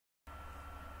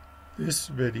This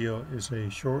video is a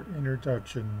short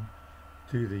introduction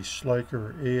to the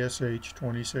Schleicher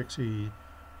ASH26e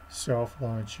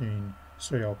self-launching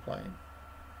sailplane.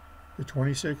 The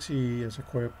 26e is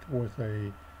equipped with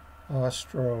a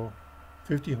Ostro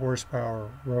 50 horsepower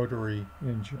rotary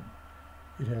engine.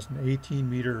 It has an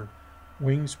 18-meter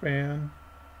wingspan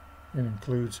and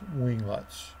includes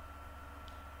winglets.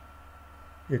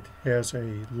 It has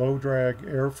a low drag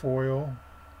airfoil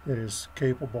that is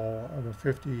capable of a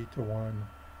 50-to-1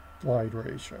 glide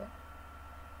ratio.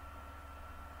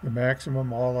 The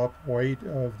maximum all-up weight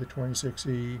of the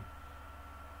 26e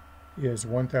is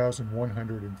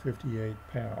 1,158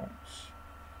 pounds,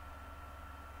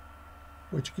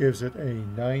 which gives it a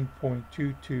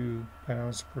 9.22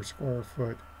 pounds per square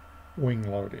foot wing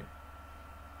loading.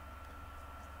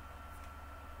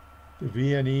 The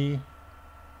VNE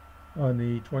on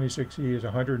the 26e is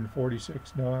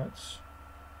 146 knots.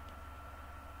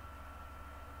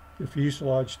 The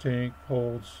fuselage tank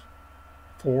holds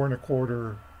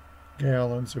 4¼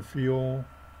 gallons of fuel.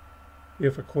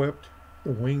 If equipped,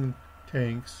 the wing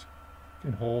tanks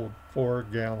can hold 4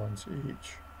 gallons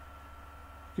each,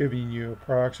 giving you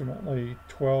approximately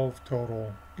 12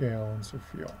 total gallons of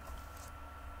fuel.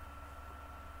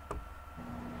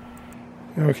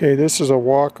 Okay, this is a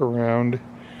walk around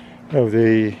of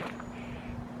the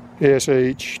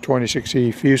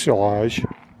ASH26e fuselage.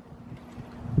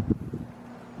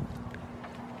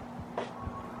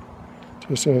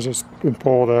 Just as it's been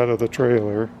pulled out of the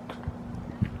trailer.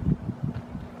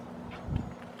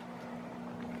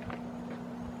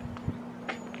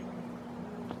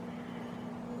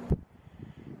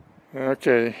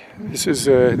 Okay, this is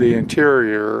the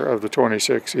interior of the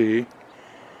 26e.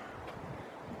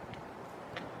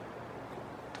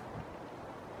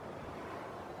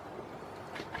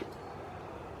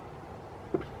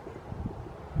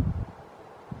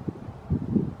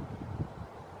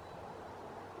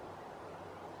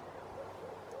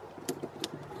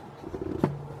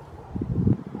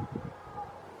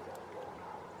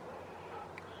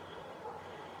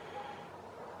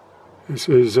 This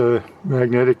is a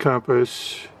magnetic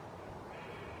compass,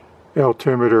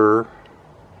 altimeter,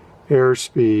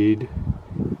 airspeed,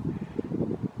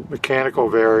 mechanical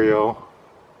vario,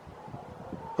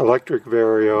 electric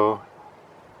vario,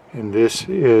 and this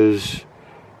is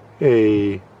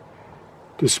a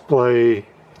display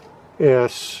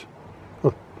S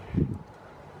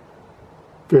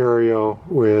vario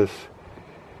with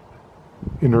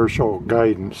inertial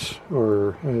guidance,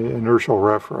 or inertial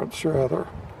reference rather.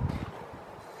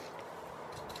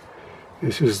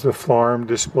 This is the FLARM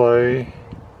display,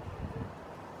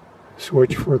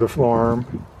 switch for the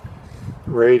FLARM,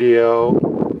 radio,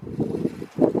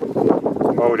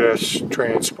 MODES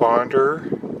transponder,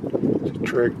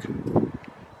 trig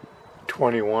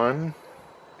 21.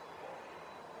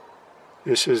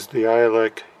 This is the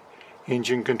ILEC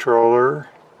engine controller,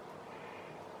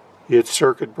 its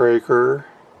circuit breaker.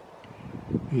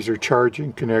 These are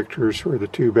charging connectors for the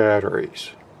 2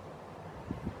 batteries.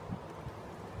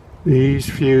 These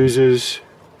fuses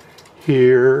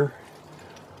here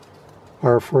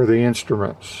are for the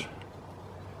instruments.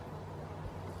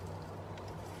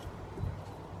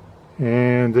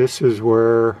 And this is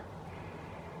where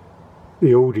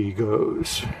the OD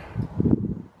goes.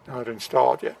 Not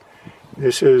installed yet.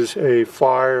 This is a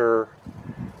fire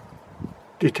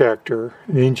detector,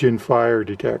 an engine fire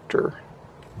detector.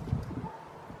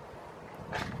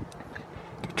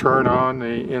 To turn on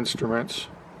the instruments,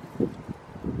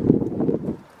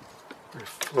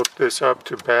 flip this up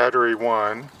to battery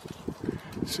 1.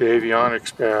 It's the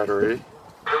avionics battery.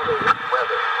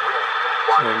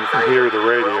 And you can hear the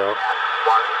radio.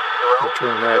 I'll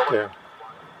turn that down.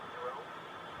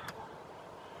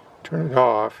 Turn it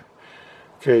off.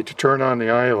 Okay, to turn on the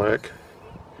ILEC,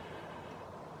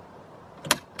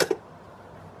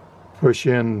 push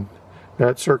in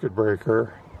that circuit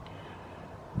breaker,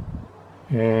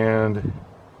 and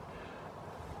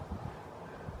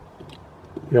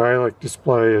the ILEC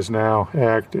display is now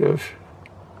active.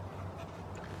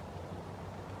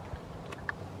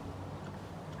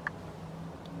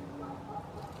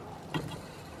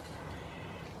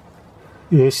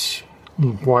 This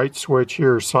white switch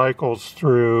here cycles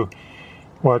through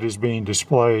what is being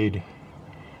displayed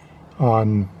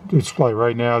on display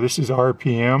right now. This is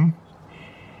RPM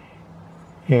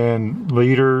and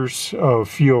liters of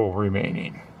fuel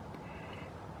remaining.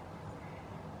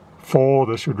 Full,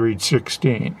 this would read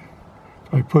 16.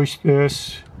 If I push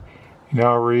this, it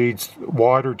now reads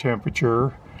water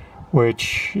temperature,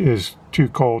 which is too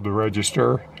cold to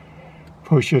register.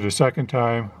 Push it a second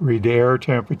time, read the air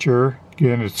temperature.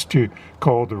 Again, it's too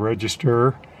cold to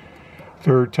register.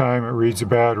 Third time it reads the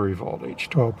battery voltage,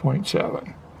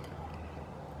 12.7.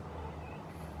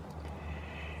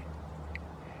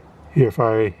 If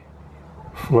I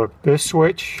flip this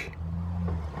switch,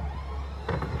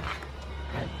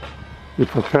 the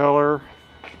propeller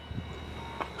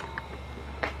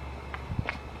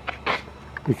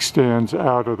extends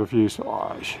out of the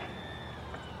fuselage.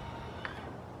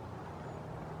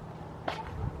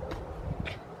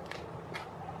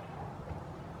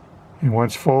 And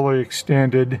once fully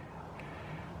extended,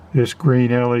 this green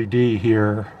LED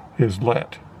here is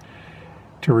lit.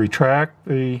 To retract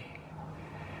the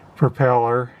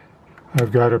propeller,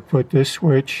 I've got to put this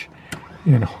switch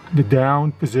in the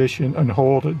down position and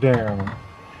hold it down.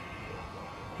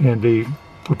 And the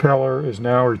propeller is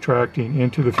now retracting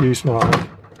into the fuselage.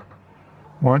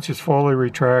 Once it's fully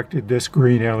retracted, this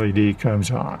green LED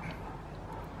comes on.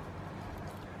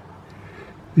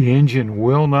 The engine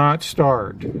will not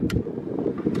start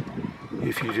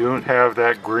if you don't have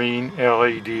that green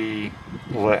LED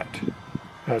lit.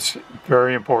 That's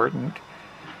very important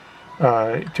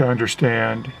to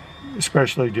understand,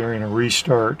 especially during a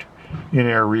restart,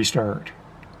 in-air restart.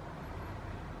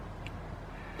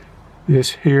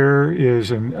 This here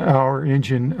is an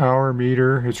engine hour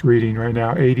meter. It's reading right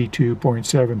now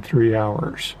 82.73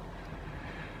 hours.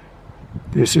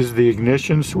 This is the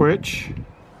ignition switch.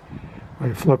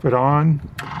 I flip it on,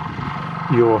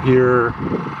 you'll hear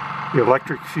the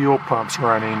electric fuel pumps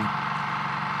running,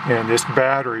 and this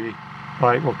battery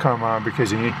light will come on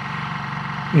because the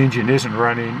engine isn't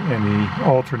running and the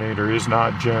alternator is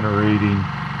not generating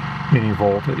any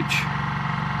voltage.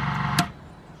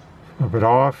 Flip it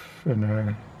off and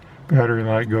the battery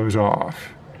light goes off.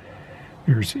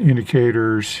 There's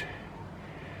indicators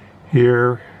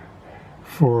here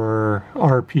for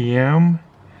RPM.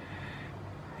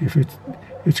 If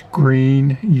it's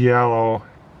green, yellow,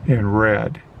 and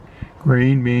red.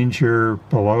 Green means you're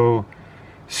below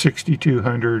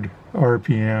 6,200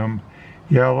 RPM.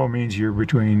 Yellow means you're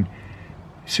between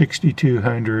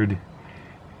 6,200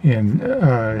 and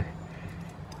I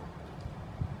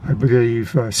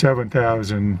believe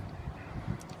 7,000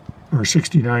 or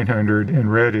 6,900,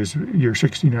 and red is you're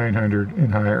 6,900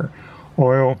 and higher.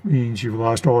 Oil means you've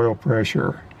lost oil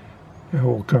pressure. It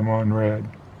will come on red.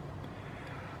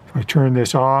 If I turn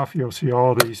this off, you'll see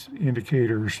all these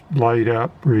indicators light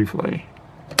up briefly.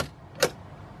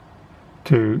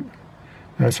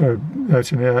 That's a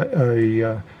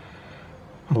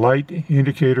light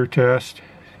indicator test.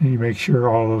 And you make sure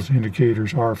all those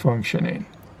indicators are functioning.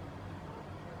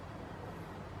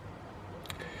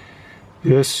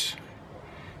 This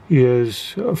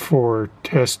is for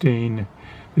testing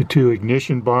the two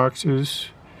ignition boxes.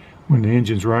 When the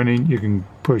engine's running, you can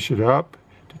push it up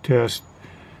to test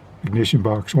ignition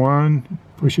box 1,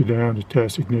 push it down to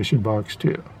test ignition box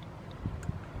 2.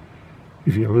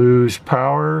 If you lose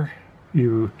power,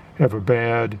 you have a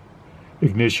bad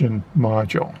ignition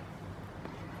module.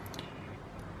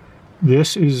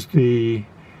 This is the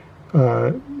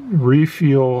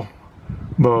refuel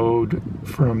mode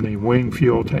from the wing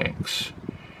fuel tanks.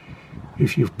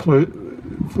 If you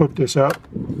flip this up,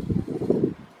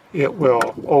 it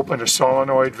will open a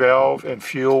solenoid valve and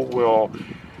fuel will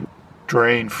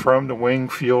drain from the wing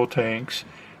fuel tanks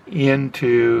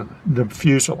into the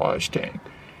fuselage tank.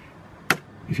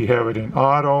 If you have it in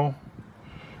auto,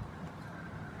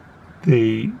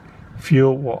 the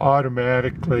fuel will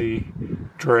automatically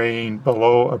drain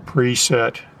below a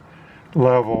preset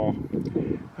level.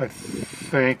 I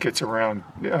think it's around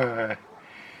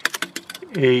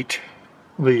 8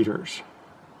 liters.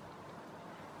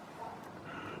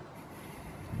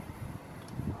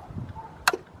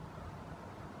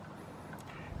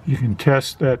 You can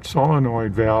test that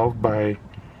solenoid valve by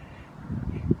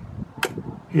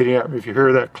hitting it. If you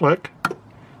hear that click,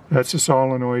 that's the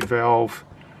solenoid valve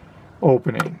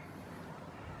opening.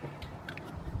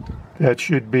 That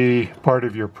should be part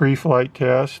of your pre-flight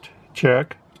test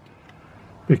check,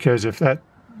 because if that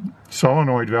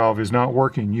solenoid valve is not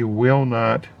working, you will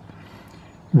not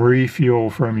refuel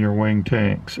from your wing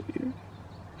tanks,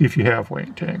 if you have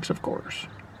wing tanks, of course.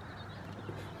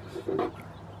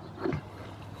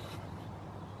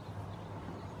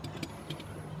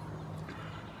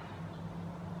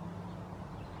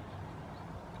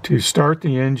 To start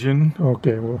the engine,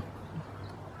 okay, well,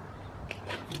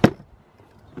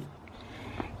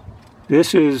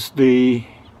 this is the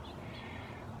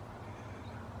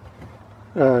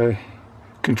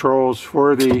controls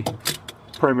for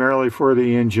primarily for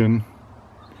the engine.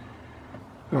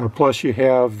 Plus you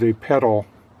have the pedal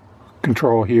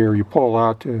control here. You pull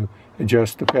out to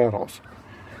adjust the pedals.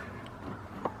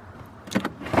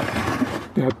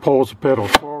 That pulls the pedal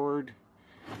forward.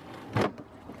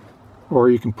 or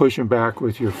you can push them back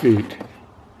with your feet.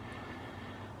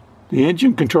 The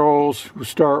engine controls will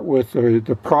start with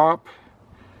the prop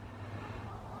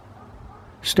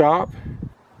stop.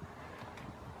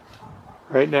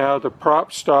 Right now the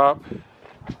prop stop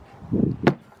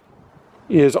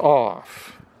is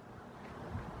off.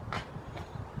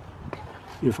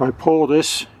 If I pull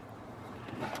this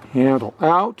handle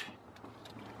out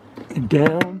and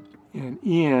down and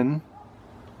in,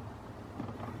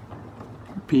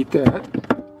 repeat that,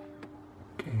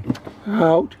 okay,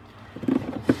 out,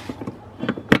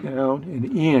 down and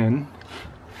in,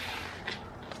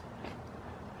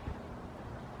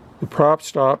 the prop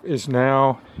stop is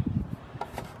now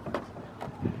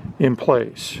in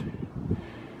place.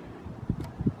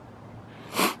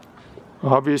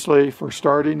 Obviously, for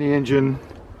starting the engine,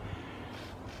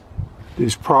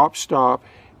 this prop stop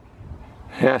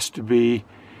has to be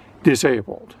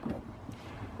disabled.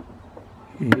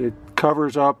 It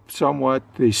covers up somewhat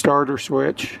the starter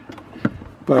switch,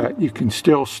 but you can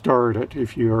still start it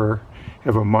if you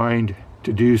have a mind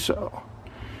to do so.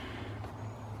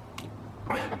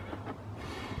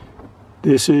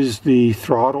 This is the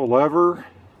throttle lever.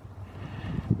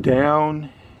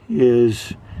 Down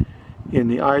is in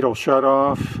the idle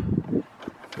shutoff.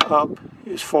 Up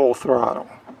is full throttle.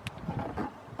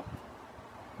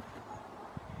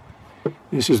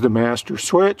 This is the master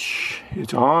switch.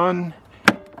 It's on.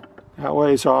 That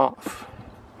way it's off.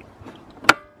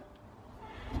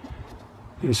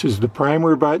 This is the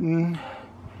primer button.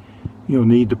 You'll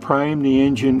need to prime the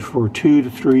engine for 2 to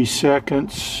 3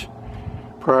 seconds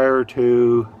prior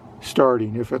to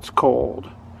starting if it's cold.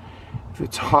 If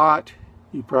it's hot,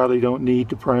 you probably don't need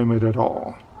to prime it at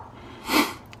all.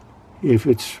 If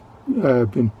it's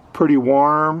been pretty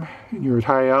warm and you're at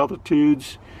high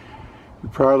altitudes, you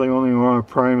probably only want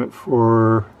to prime it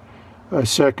for a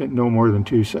second, no more than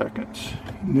 2 seconds.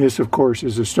 And this, of course,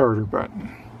 is the starter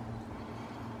button.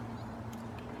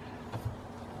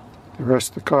 The rest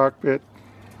of the cockpit,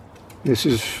 this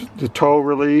is the tow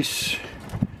release,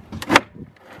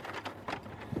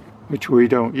 which we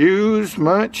don't use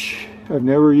much. I've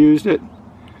never used it.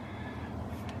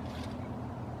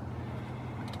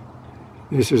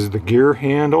 This is the gear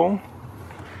handle.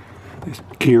 This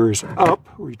gear is up,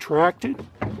 retracted,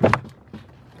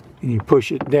 and you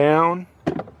push it down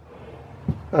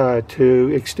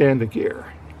to extend the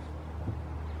gear.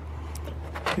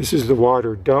 This is the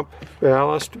water dump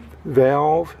ballast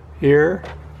valve here.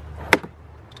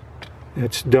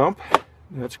 That's dump,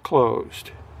 that's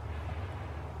closed.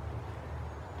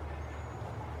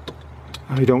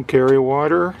 I don't carry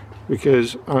water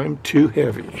because I'm too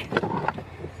heavy.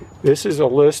 This is a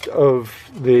list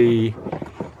of the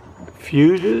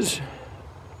fuses.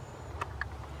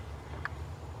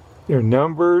 They're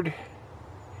numbered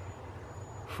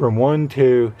from 1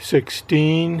 to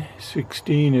 16.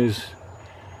 16 is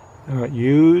not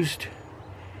used.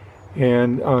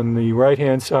 And on the right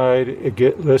hand side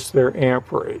it lists their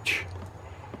amperage.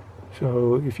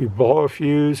 So if you blow a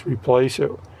fuse, replace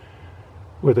it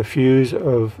with a fuse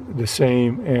of the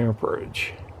same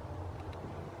amperage.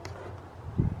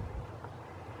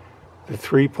 The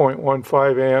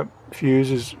 3.15 amp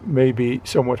fuses may be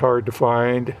somewhat hard to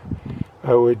find.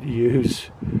 I would use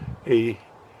a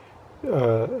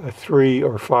 3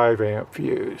 or 5 amp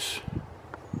fuse.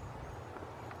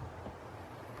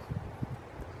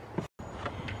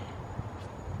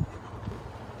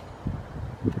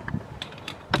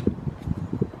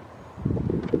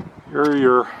 Here are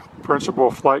your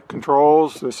principal flight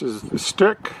controls. This is the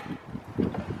stick.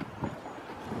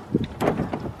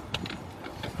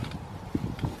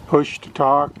 Push to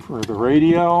talk for the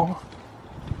radio.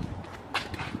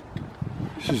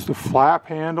 This is the flap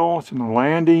handle. It's in the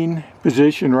landing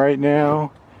position right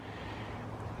now.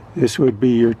 This would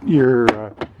be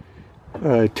your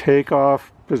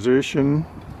takeoff position.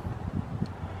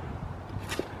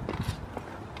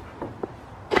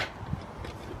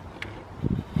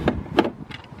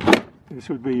 This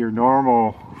would be your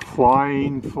normal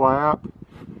flying flap.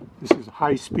 This is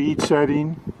high speed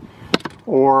setting.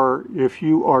 Or if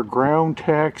you are ground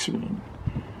taxiing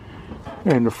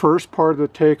and the first part of the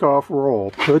takeoff roll,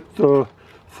 put the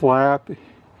flap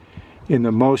in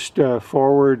the most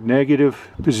forward negative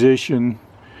position.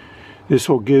 This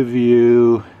will give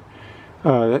you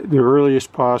the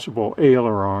earliest possible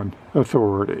aileron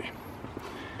authority.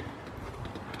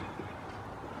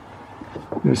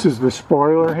 This is the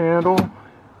spoiler handle.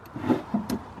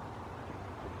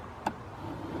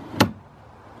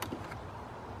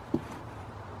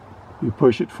 You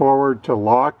push it forward to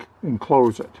lock and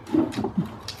close it.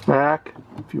 Back,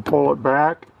 if you pull it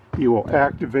back, you will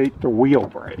activate the wheel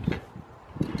brake.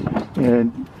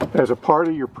 And as a part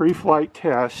of your pre-flight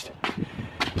test,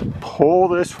 pull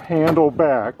this handle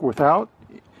back without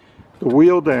the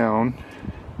wheel down.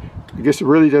 I guess it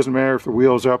really doesn't matter if the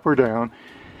wheel's up or down.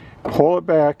 Pull it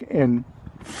back and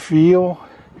feel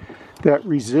that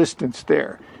resistance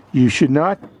there. You should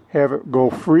not have it go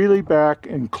freely back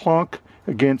and clunk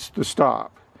against the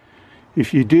stop.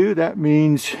 If you do, that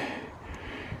means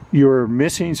you're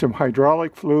missing some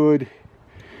hydraulic fluid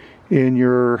in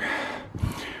your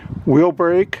wheel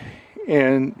brake,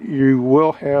 and you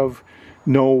will have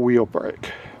no wheel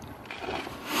brake.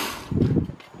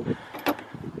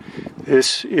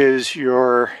 This is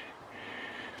your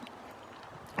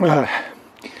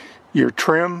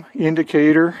trim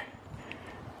indicator.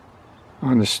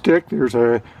 On the stick there's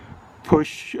a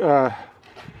push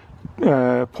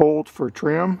pulled for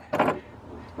trim.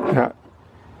 That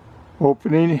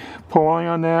opening, pulling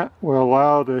on that will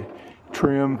allow the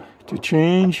trim to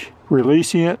change.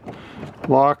 Releasing it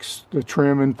locks the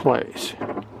trim in place.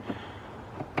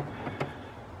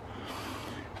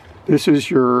 This is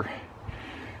your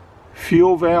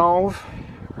fuel valve.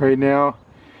 Right now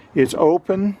it's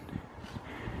open.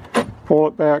 Pull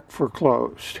it back for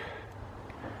closed.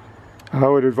 I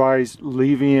would advise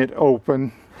leaving it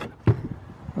open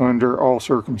under all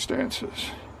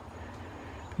circumstances.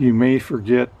 You may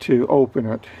forget to open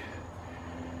it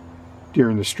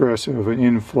during the stress of an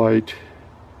in-flight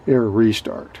air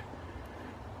restart.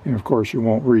 And of course you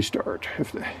won't restart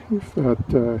if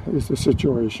that is the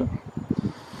situation.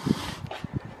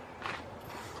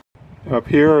 Up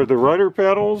here are the rudder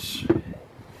pedals.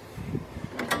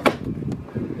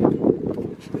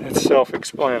 It's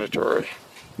self-explanatory.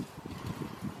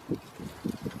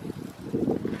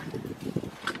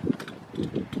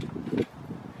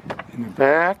 In the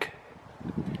back,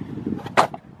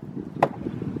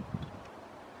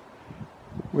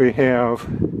 we have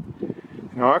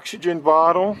an oxygen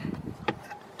bottle,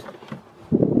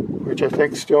 which I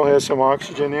think still has some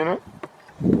oxygen in it.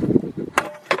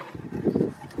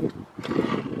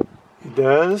 It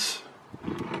does.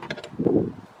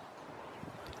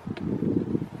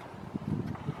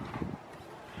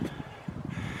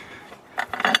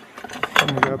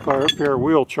 And I got a pair of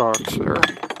wheel chocks there.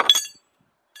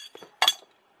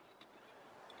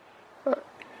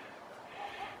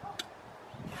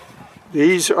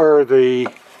 These are the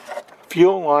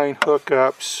fuel line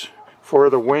hookups for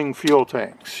the wing fuel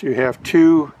tanks. You have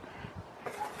 2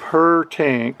 per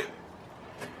tank.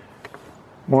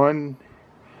 One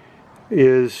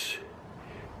is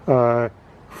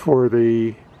for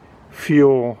the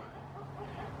fuel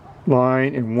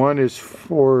line, and one is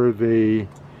for the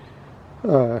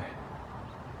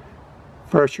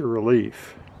pressure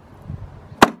relief.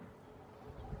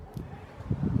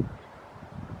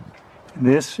 And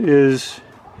this is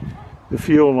the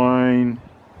fuel line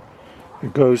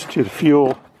that goes to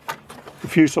the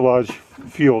fuselage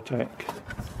fuel tank.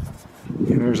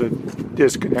 And there's a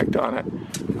disconnect on it.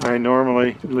 I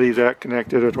normally leave that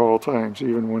connected at all times,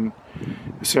 even when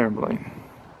assembling.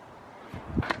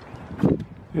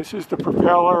 This is the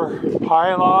propeller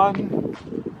pylon.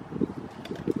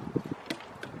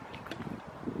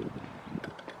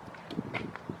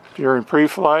 During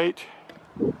pre-flight,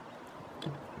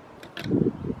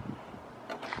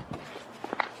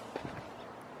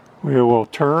 we will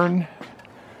turn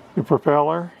the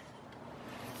propeller,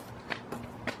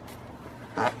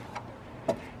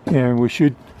 and we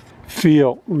should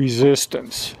feel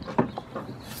resistance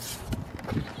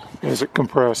as it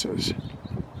compresses.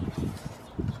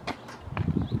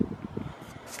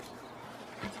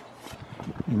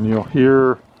 And you'll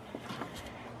hear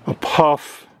a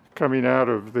puff coming out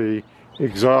of the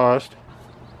exhaust.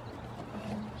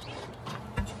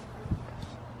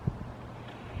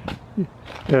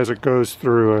 As it goes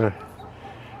through a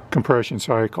compression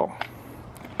cycle.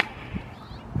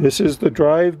 This is the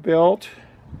drive belt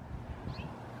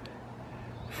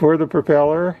for the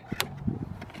propeller.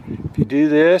 If you do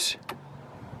this,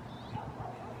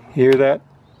 hear that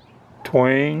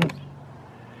twang?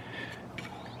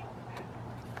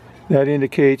 That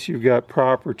indicates you've got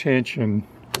proper tension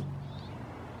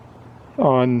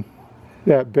on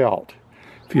that belt.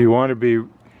 If you want to be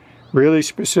really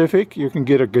specific, you can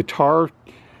get a guitar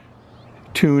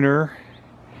tuner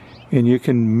and you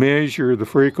can measure the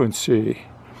frequency.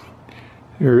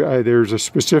 There's a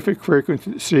specific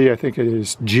frequency, I think it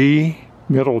is G,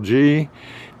 middle G,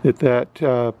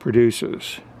 that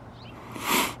produces.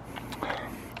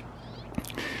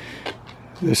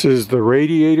 This is the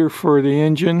radiator for the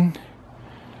engine.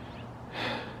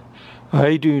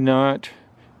 I do not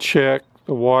check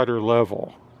the water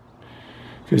level,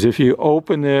 because if you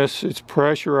open this, it's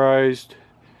pressurized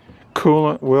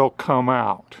coolant will come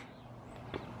out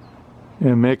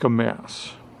and make a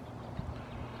mess.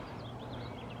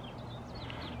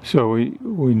 So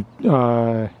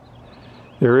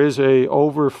there is a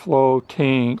overflow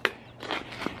tank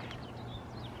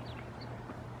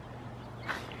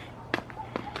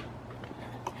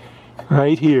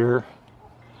right here.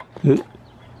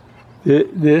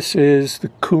 This is the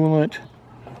coolant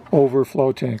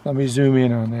overflow tank. Let me zoom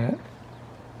in on that.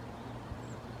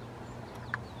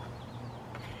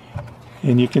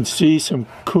 And you can see some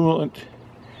coolant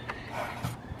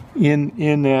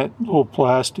in that little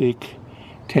plastic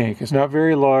tank. It's not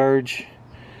very large.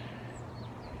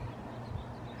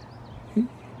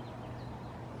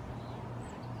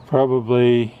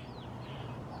 Probably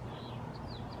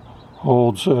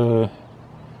holds a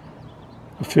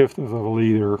fifth of a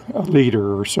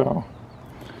liter or so.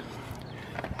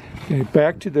 Okay,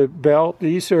 back to the belt.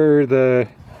 These are the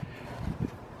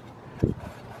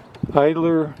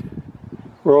idler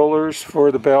rollers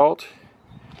for the belt.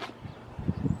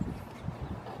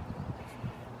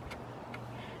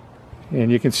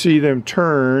 And you can see them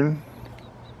turn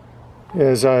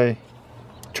as I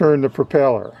turn the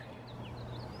propeller.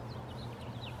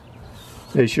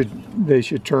 They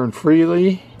should turn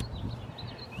freely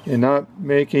and not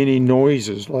make any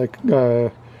noises like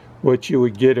what you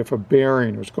would get if a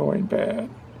bearing was going bad.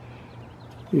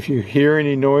 If you hear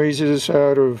any noises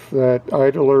out of that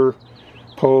idler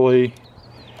pulley,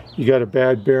 you got a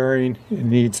bad bearing. It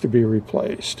needs to be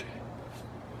replaced.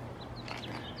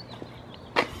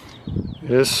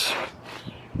 This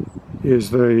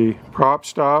is the prop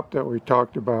stop that we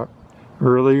talked about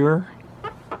earlier.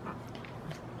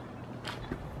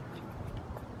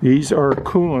 These are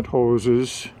coolant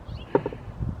hoses,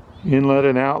 inlet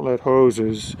and outlet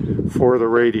hoses for the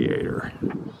radiator.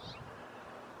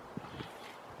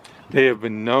 They have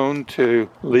been known to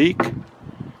leak.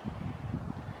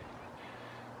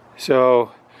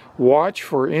 So watch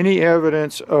for any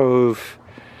evidence of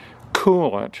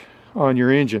coolant on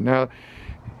your engine. Now,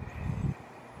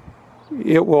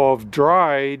 it will have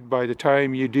dried by the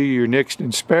time you do your next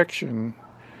inspection,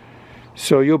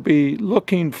 so you'll be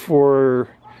looking for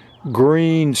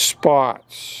green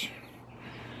spots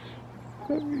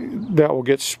that will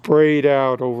get sprayed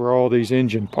out over all these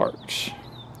engine parts.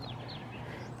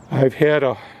 I've had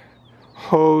a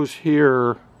hose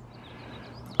here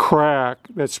crack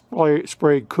that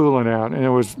sprayed coolant out, and it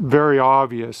was very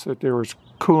obvious that there was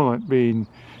coolant being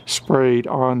sprayed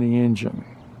on the engine.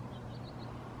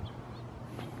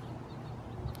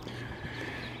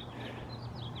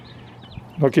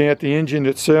 Looking at the engine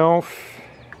itself,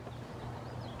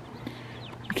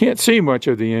 you can't see much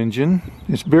of the engine.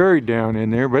 It's buried down in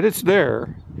there, but it's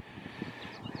there.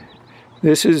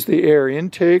 This is the air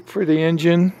intake for the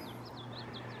engine.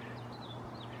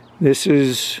 This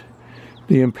is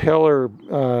the impeller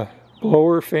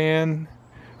blower fan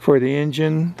for the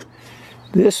engine.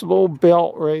 This little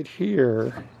belt right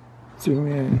here, zoom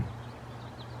in,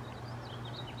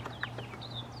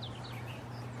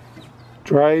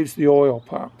 drives the oil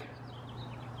pump.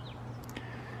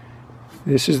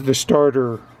 This is the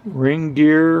starter ring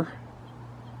gear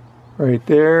right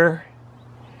there.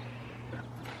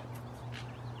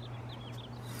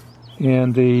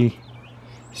 And the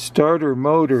starter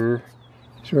motor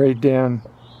is right down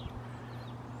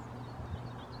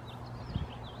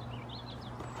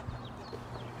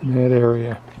in that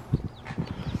area.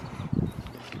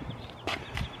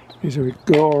 As we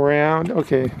go around,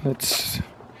 okay,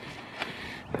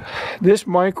 this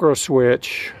micro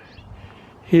switch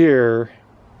here,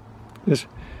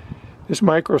 this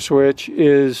micro switch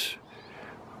is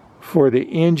for the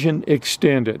engine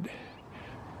extended.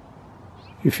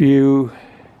 If you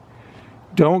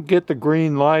don't get the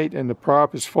green light and the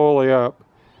prop is fully up,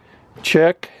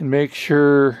 check and make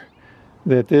sure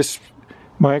that this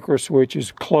micro switch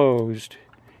is closed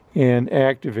and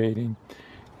activating.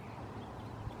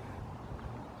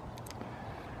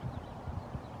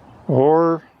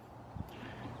 Or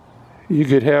you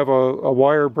could have a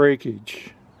wire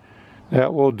breakage.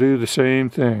 That will do the same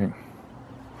thing.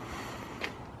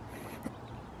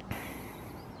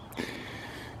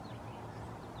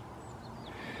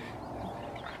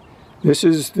 This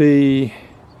is the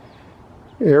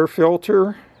air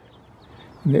filter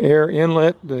and the air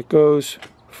inlet that goes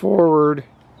forward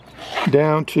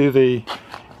down to the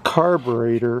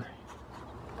carburetor.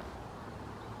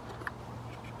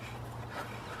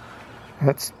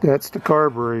 That's the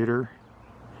carburetor.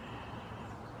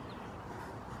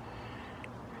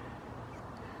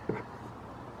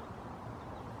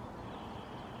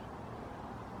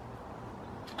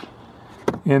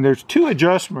 And there's two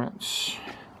adjustments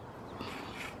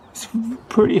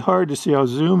pretty hard to see. I'll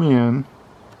zoom in.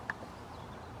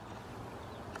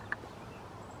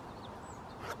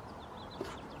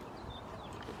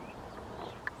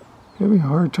 Having a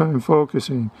hard time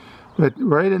focusing. But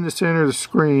right in the center of the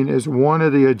screen is one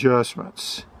of the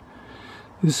adjustments.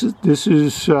 This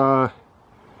is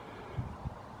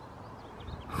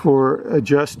for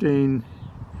adjusting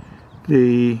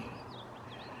the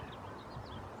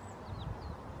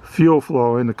fuel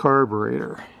flow in the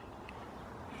carburetor.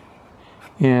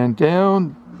 And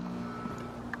down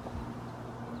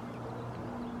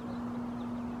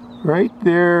right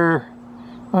there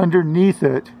underneath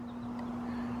it,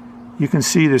 you can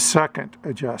see the second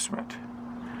adjustment.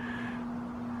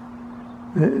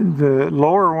 The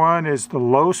lower one is the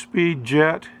low-speed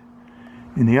jet,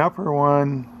 and the upper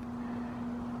one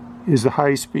is the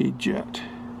high-speed jet.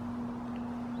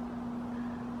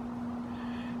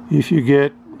 If you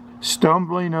get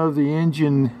stumbling of the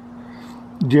engine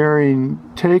during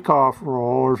takeoff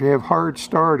roll, or if you have hard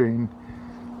starting,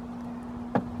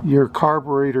 your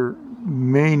carburetor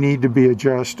may need to be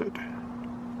adjusted.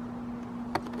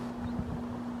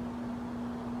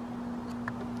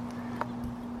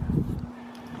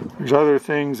 There's other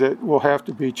things that will have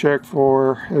to be checked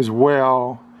for as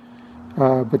well,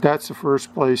 but that's the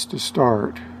first place to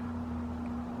start.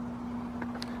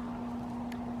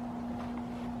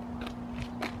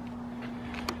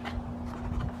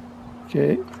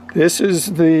 Okay, this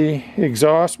is the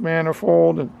exhaust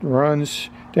manifold that runs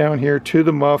down here to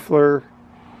the muffler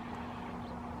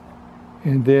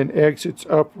and then exits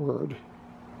upward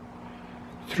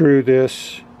through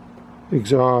this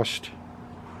exhaust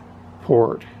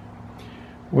port.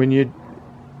 When you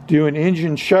do an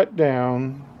engine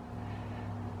shutdown,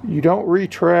 you don't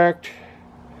retract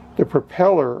the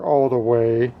propeller all the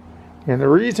way, and the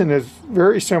reason is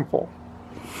very simple.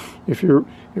 If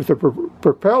the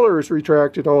propeller is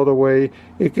retracted all the way,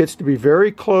 it gets to be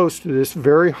very close to this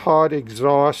very hot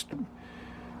exhaust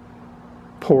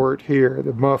port here,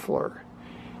 the muffler,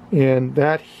 and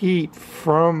that heat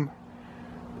from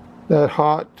that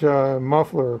hot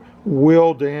muffler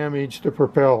will damage the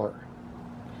propeller.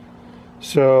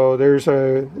 So there's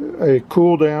a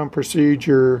cool down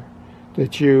procedure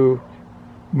that you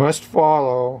must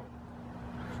follow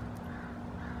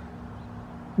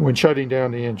when shutting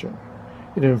down the engine.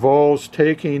 It involves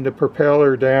taking the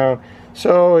propeller down,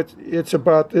 so it's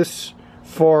about this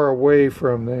far away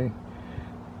from the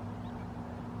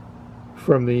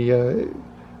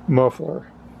muffler.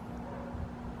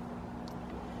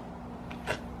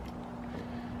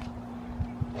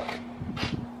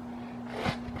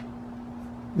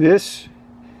 This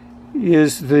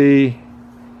is the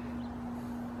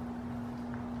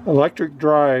electric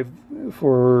drive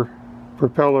for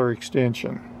propeller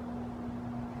extension.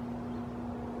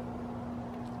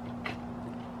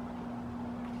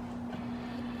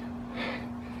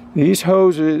 These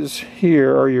hoses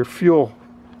here are your fuel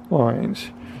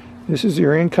lines. This is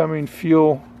your incoming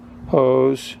fuel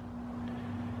hose.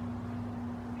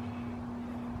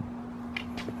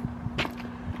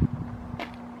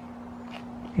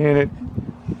 And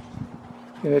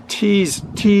it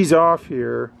tees off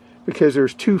here because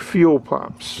there's two fuel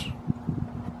pumps.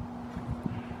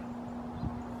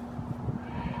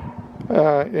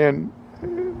 And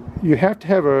you have to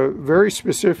have a very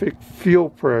specific fuel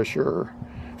pressure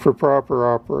for proper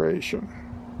operation,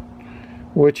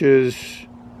 which is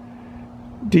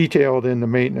detailed in the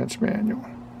maintenance manual.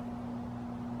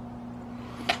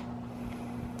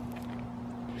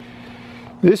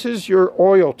 This is your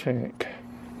oil tank.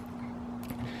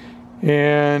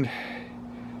 And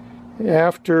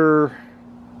after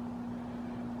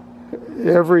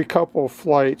every couple of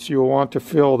flights, you'll want to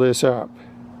fill this up.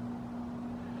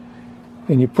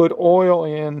 And you put oil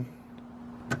in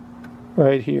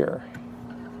right here.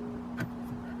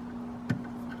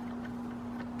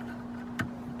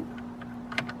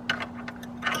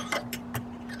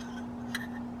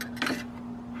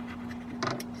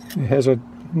 It has a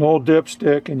little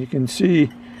dipstick, and you can see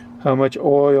how much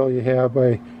oil you have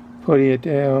by putting it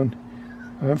down.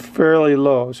 I'm fairly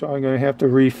low, so I'm going to have to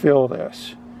refill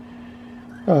this.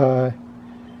 I've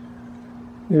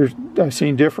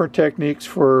seen different techniques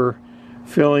for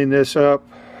filling this up.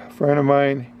 A friend of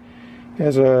mine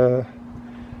has a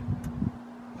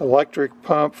electric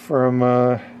pump from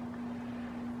a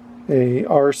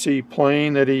RC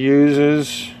plane that he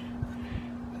uses.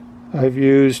 I've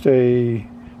used a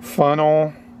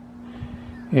funnel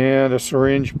and a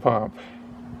syringe pump.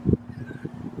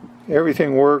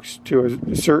 Everything works to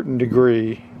a certain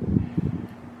degree,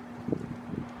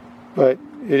 but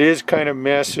it is kind of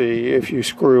messy if you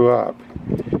screw up.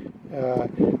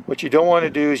 What what you don't want to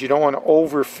do is you don't want to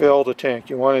overfill the tank.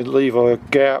 You want to leave a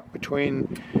gap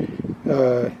between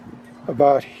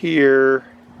about here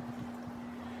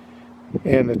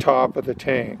and the top of the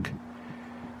tank.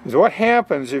 Because what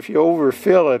happens if you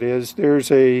overfill it is there's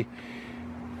a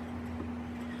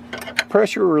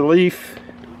pressure relief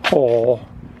hole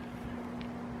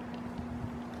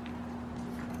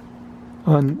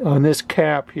on this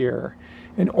cap here,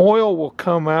 and oil will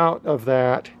come out of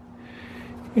that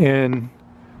and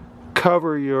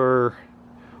cover your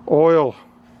oil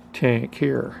tank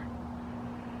here.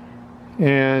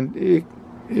 And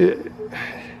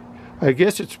I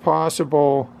guess it's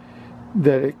possible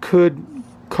that it could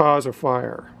cause a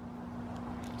fire.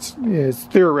 It's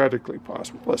theoretically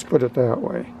possible, let's put it that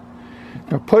way.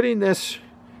 Now, putting this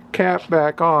cap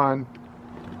back on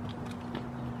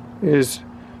is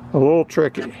a little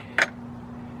tricky.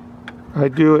 I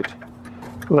do it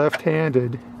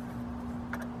left-handed.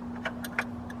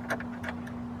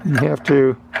 You have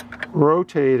to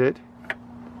rotate it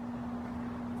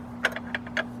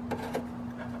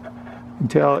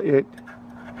until it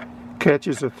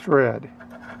catches a thread.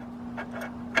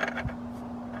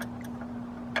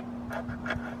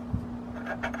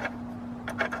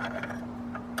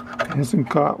 Hasn't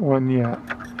caught one yet.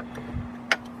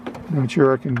 Not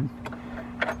sure I can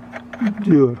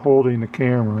do it holding the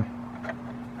camera.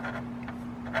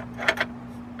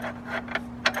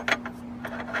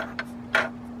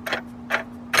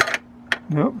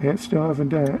 Nope, I still haven't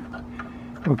done it.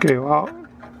 Okay, well,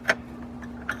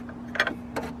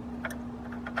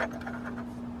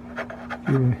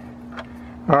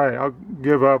 alright, I'll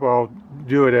give up. I'll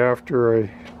do it after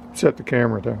I set the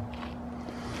camera down.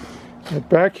 But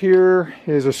back here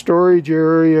is a storage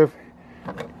area,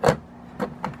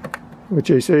 which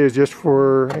they say is just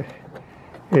for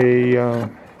a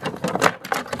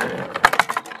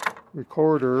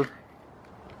recorder,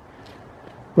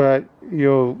 but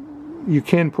you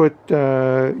can put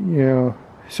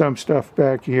some stuff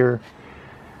back here,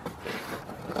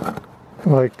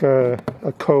 like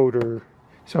a coat or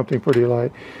something pretty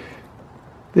light.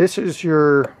 This is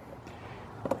your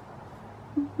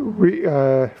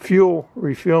fuel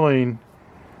refilling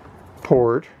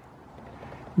port.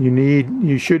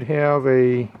 You should have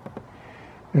an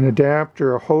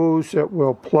adapter, a hose that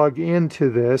will plug into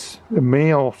this, the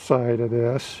male side of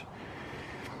this,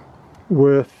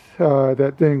 with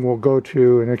that thing will go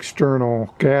to an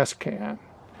external gas can.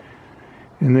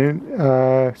 And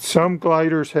then some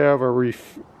gliders have a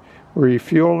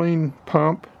refueling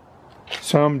pump,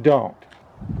 some don't.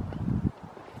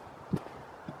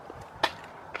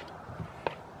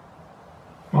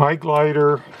 My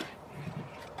glider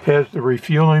has the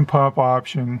refueling pump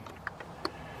option,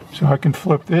 so I can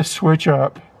flip this switch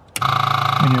up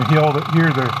and you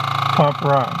hear the pump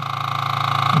run.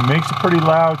 It makes a pretty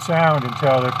loud sound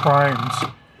until it primes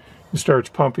and starts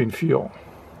pumping fuel.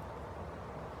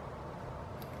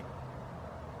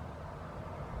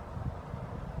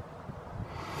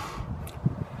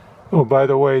 Oh, by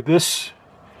the way, this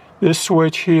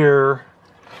switch here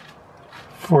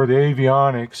for the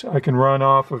avionics, I can run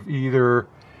off of either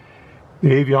the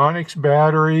avionics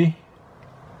battery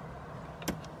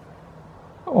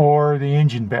or the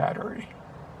engine battery.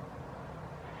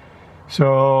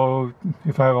 So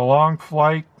if I have a long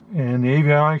flight and the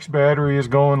avionics battery is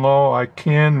going low, I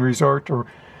can resort to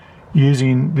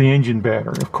using the engine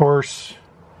battery. Of course,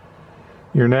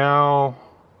 you're now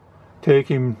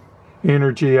taking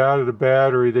energy out of the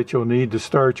battery that you'll need to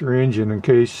start your engine in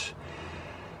case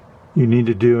you need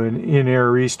to do an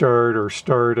in-air restart or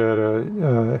start at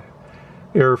a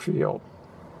airfield.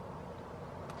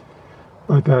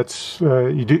 But that's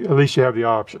at least you have the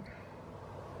option.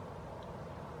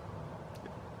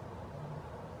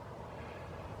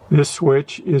 This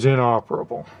switch is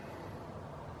inoperable.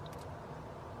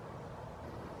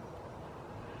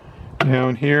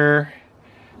 Down here,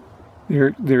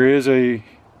 there is a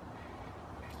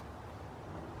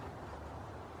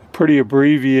pretty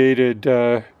abbreviated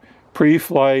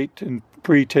pre-flight and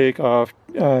pre-takeoff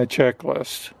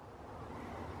checklist.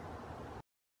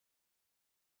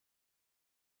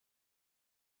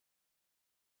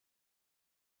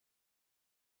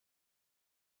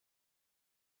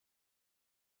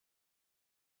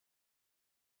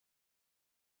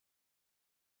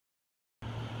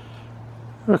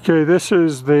 Okay, this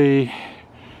is the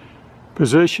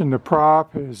position the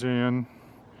prop is in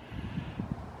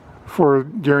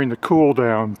during the cool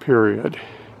down period.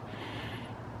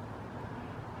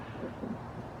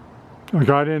 I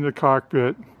got into the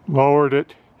cockpit, lowered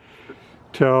it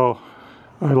till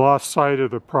I lost sight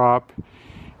of the prop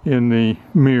in the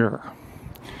mirror.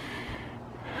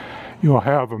 You'll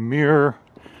have a mirror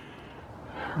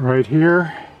right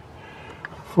here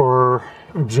for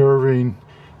observing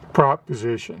prop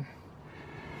position.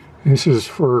 This is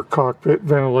for cockpit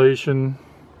ventilation,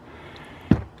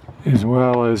 as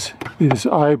well as this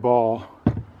eyeball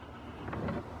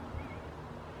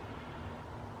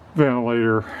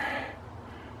ventilator